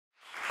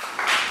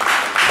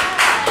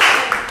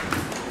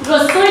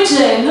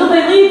Здравствуйте,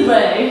 новый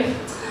лидеры.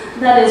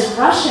 That is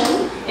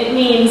Russian. It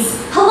means,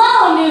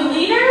 hello, new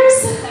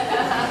leaders.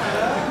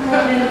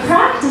 I've been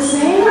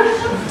practicing.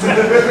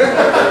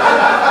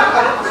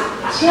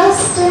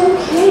 Just in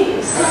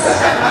case.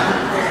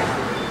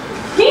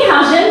 你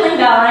好，人领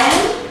导人.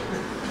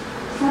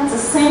 That's the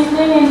same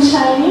thing in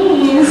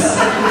Chinese.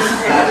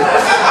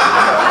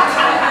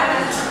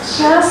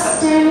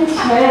 Just in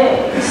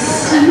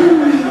case.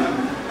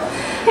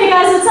 Hey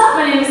guys, what's up?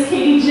 My name is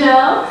Katie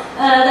Jo.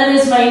 That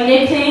is my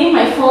nickname.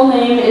 My full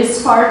name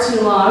is far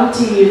too long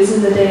to use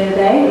in the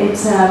day-to-day.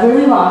 It's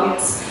really long.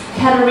 It's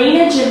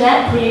Katerina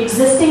Jeanette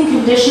Pre-Existing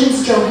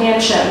Conditions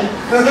Johansson.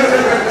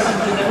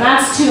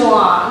 That's too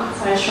long,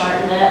 so I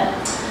shortened it.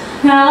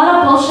 Now, a lot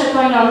of bullshit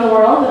going on in the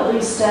world, but at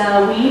least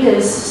weed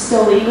is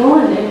still legal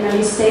in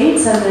many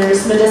states, and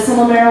there's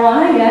medicinal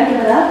marijuana. Yeah, give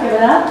it up, give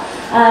it up.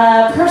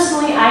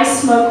 Personally, I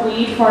smoke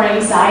weed for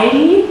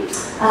anxiety.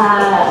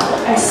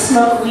 I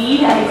smoke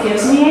weed and it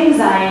gives me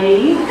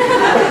anxiety.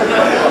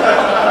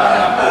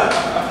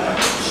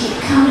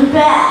 Keep coming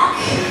back.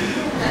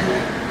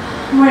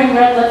 I'm wearing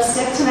red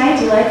lipstick tonight,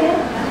 do you like it?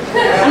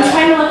 I'm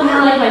trying to look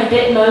more like my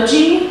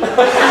Bitmoji. I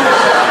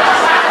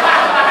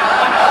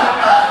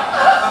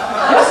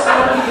just don't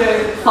want to be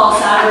doing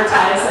false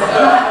advertising.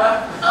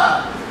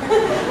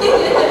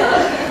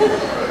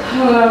 I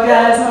don't know,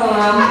 guys, I don't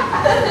know.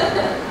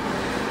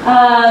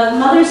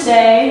 Mother's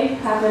Day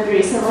happened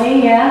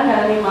recently, yeah.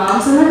 Got any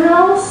moms in the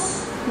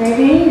house?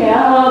 Maybe,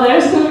 yeah. Oh, we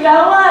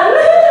got one.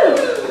 Woo!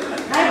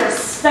 I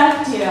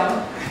respect you.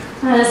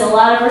 That is a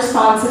lot of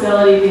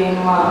responsibility being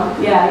a mom.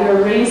 Yeah,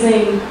 you're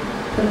raising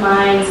the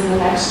minds of the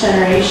next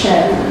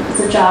generation. It's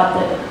a job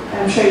that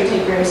I'm sure you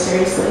take very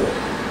seriously.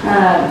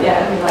 Yeah,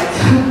 I mean, like,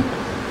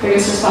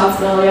 biggest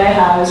responsibility I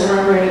have is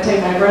remembering to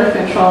take my birth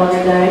control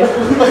every day.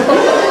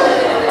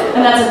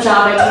 And that's a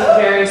job I take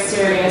very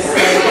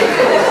seriously.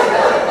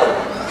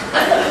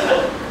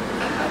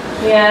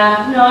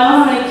 Yeah, no, I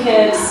don't have any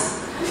kids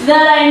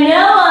that I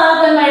know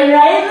of. Am I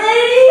right,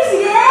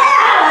 ladies?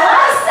 Yeah, a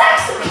lot of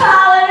sex in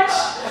college.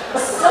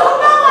 So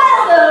no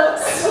wild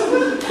oats.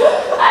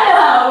 I know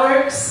how it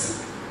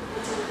works.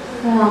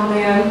 Oh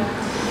man.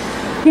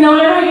 You know,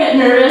 whenever I get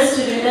nervous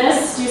to do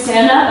this, do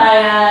stand up,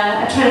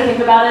 I try to think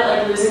about it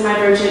like losing my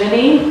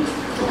virginity.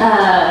 No,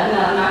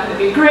 I'm not going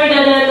to be great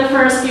at it the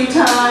first few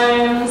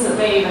times. It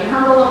may even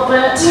hurt a little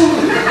bit.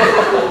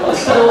 But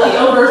it will be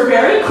over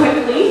very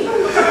quickly.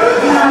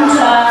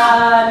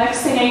 And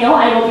next thing I know,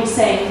 I will be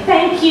saying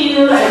thank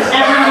you, and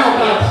everyone will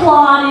be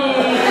applauding,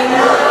 and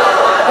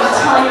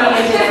telling me I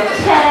did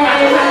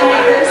okay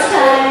my first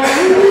time.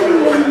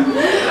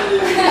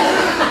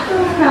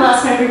 I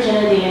lost my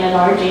virginity in an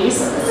orgy,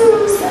 so this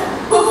is sad.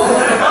 Oh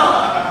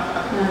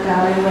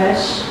God, I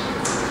wish.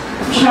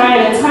 I'm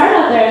trying, it's hard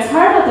out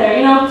there,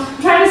 you know,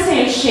 I'm trying to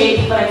stay in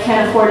shape, but I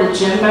can't afford a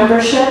gym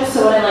membership,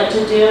 so what I like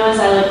to do is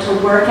I like to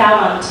work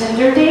out on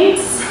Tinder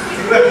dates.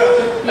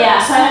 Yeah,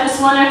 so I have this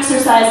one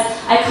exercise,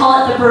 I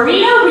call it the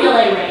burrito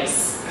relay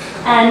race.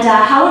 And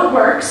how it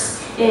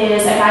works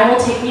is a guy will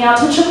take me out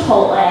to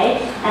Chipotle,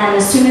 and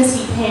as soon as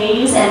he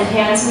pays and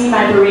hands me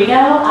my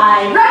burrito,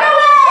 I run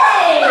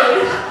away!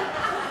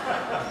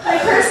 My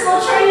personal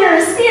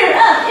trainer, spirit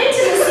up,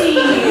 intimacy!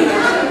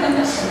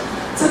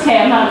 It's okay,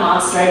 I'm not a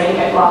monster, I didn't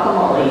get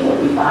guacamole,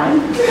 he'll be fine.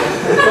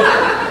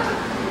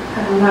 I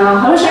don't know,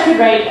 I wish I could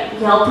write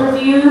Yelp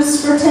reviews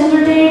for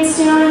Tinder dates,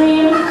 do you know what I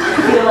mean?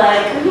 I'd be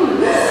like,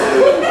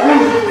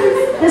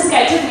 this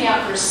guy took me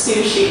out for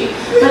sushi,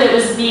 but it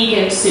was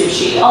vegan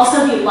sushi.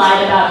 Also, he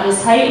lied about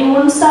his height and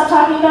wouldn't stop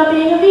talking about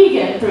being a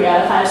vegan. 3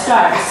 out of 5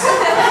 stars.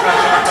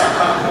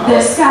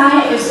 This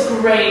guy is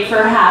great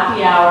for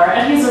happy hour,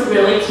 and he's a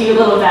really cute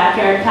little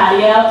backyard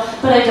patio,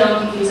 but I don't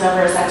think he's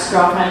over his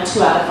ex-girlfriend.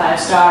 2 out of 5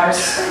 stars.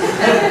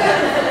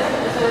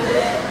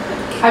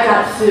 I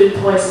got food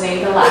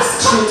poisoning the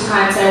last 2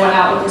 times I went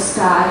out with this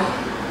guy.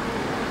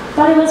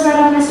 Thought he was right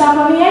up my stop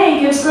on the A. He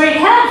gives great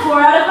head. 4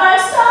 out of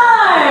 5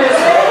 stars.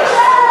 There you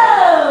go.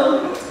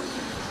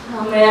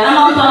 Oh man, I'm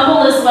on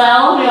Bumble as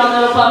well. We all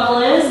know what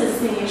Bumble is. It's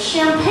the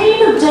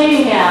champagne of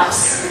dating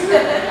apps.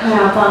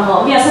 Yeah,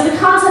 Bumble. Yeah, so the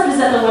concept is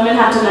that the women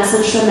have to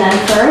message the men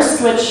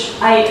first, which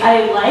I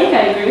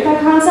agree with that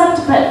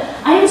concept, but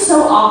I am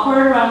so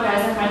awkward around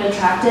guys I find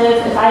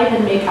attractive. If I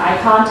even make eye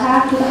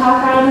contact with a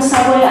hot guy on the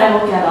subway, I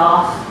will get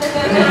off.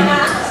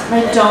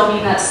 I don't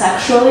mean that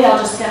sexually, I'll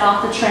just get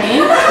off the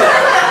train.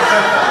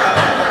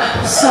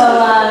 So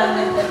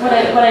what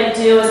I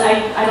do is,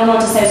 I don't know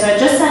what to say, so I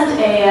just sent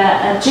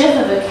a gif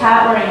of a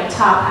cat wearing a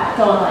top hat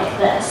going like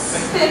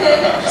this.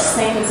 I just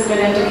think it's a good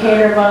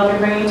indicator of what I'll be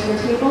bringing to the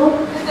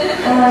table.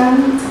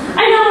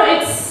 I know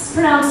it's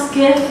pronounced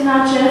GIF,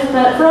 not GIF,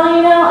 but for all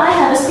you know, I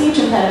have a speech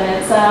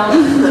impediment, so...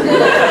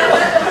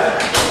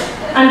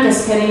 I'm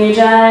just kidding, you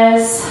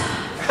guys.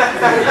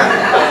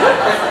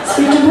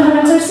 Speech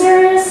impediments are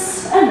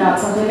serious and not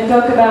something to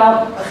joke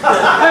about.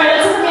 Alright,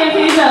 that's it for me. I'm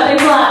Katie Jo.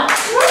 Thanks a lot.